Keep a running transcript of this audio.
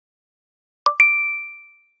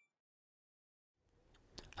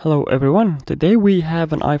Hello everyone, today we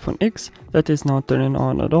have an iPhone X that is not turning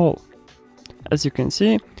on at all. As you can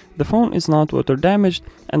see, the phone is not water damaged,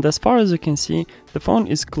 and as far as you can see, the phone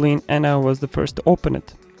is clean and I was the first to open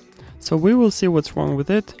it. So we will see what's wrong with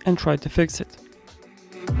it and try to fix it.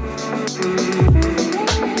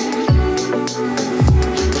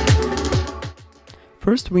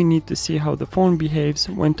 First we need to see how the phone behaves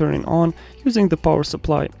when turning on using the power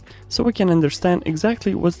supply, so we can understand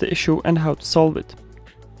exactly what's the issue and how to solve it.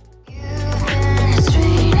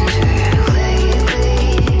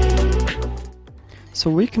 So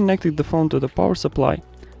we connected the phone to the power supply,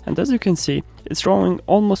 and as you can see, it's drawing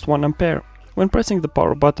almost 1 ampere when pressing the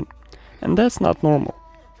power button, and that's not normal.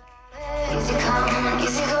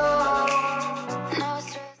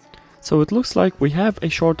 So it looks like we have a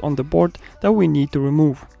short on the board that we need to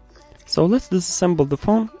remove. So let's disassemble the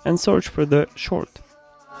phone and search for the short.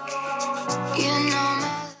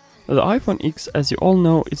 The iPhone X, as you all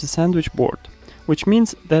know, is a sandwich board, which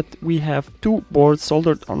means that we have two boards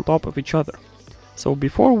soldered on top of each other. So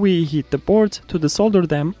before we heat the boards to desolder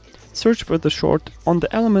them, search for the short on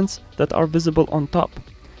the elements that are visible on top.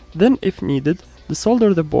 Then, if needed,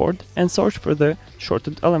 desolder the board and search for the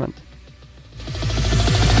shorted element.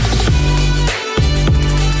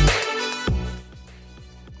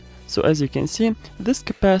 So as you can see, this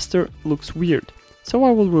capacitor looks weird, so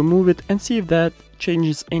I will remove it and see if that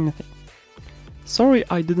changes anything. Sorry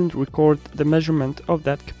I didn't record the measurement of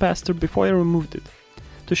that capacitor before I removed it,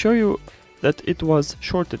 to show you that it was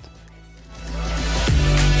shorted.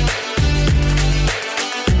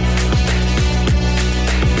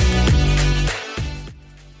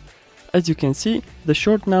 As you can see, the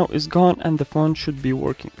short now is gone and the phone should be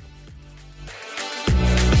working.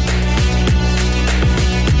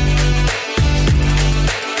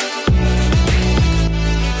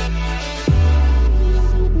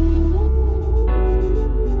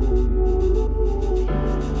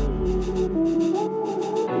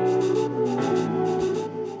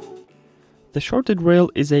 The shorted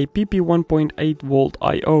rail is a PP1.8V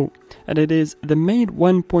IO, and it is the main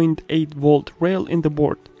 1.8V rail in the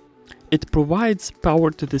board. It provides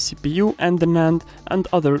power to the CPU and the NAND and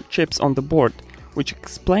other chips on the board, which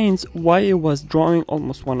explains why it was drawing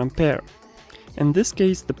almost 1 ampere. In this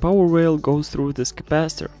case, the power rail goes through this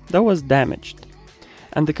capacitor that was damaged.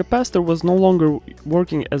 And the capacitor was no longer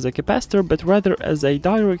working as a capacitor, but rather as a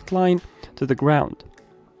direct line to the ground.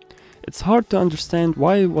 It's hard to understand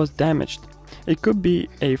why it was damaged. It could be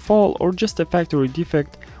a fall or just a factory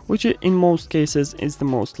defect, which in most cases is the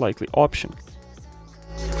most likely option.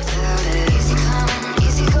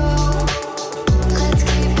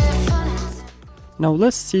 Now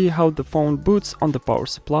let's see how the phone boots on the power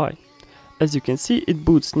supply. As you can see, it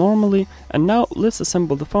boots normally, and now let's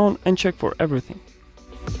assemble the phone and check for everything.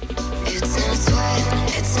 It's no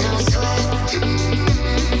sweat, it's no sweat.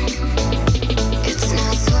 It's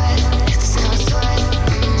no sweat, it's no sweat.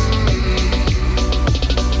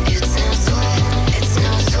 It's no sweat, it's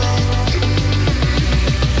no sweat.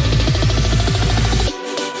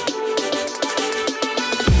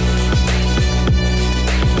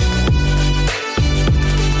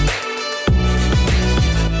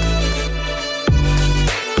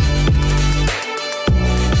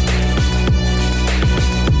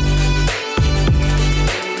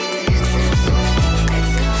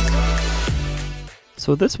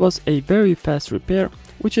 So this was a very fast repair,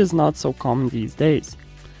 which is not so common these days.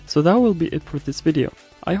 So that will be it for this video.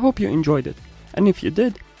 I hope you enjoyed it, and if you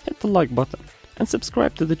did, hit the like button and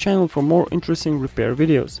subscribe to the channel for more interesting repair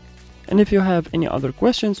videos. And if you have any other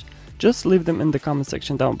questions, just leave them in the comment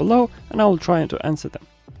section down below and I will try to answer them.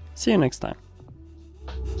 See you next time.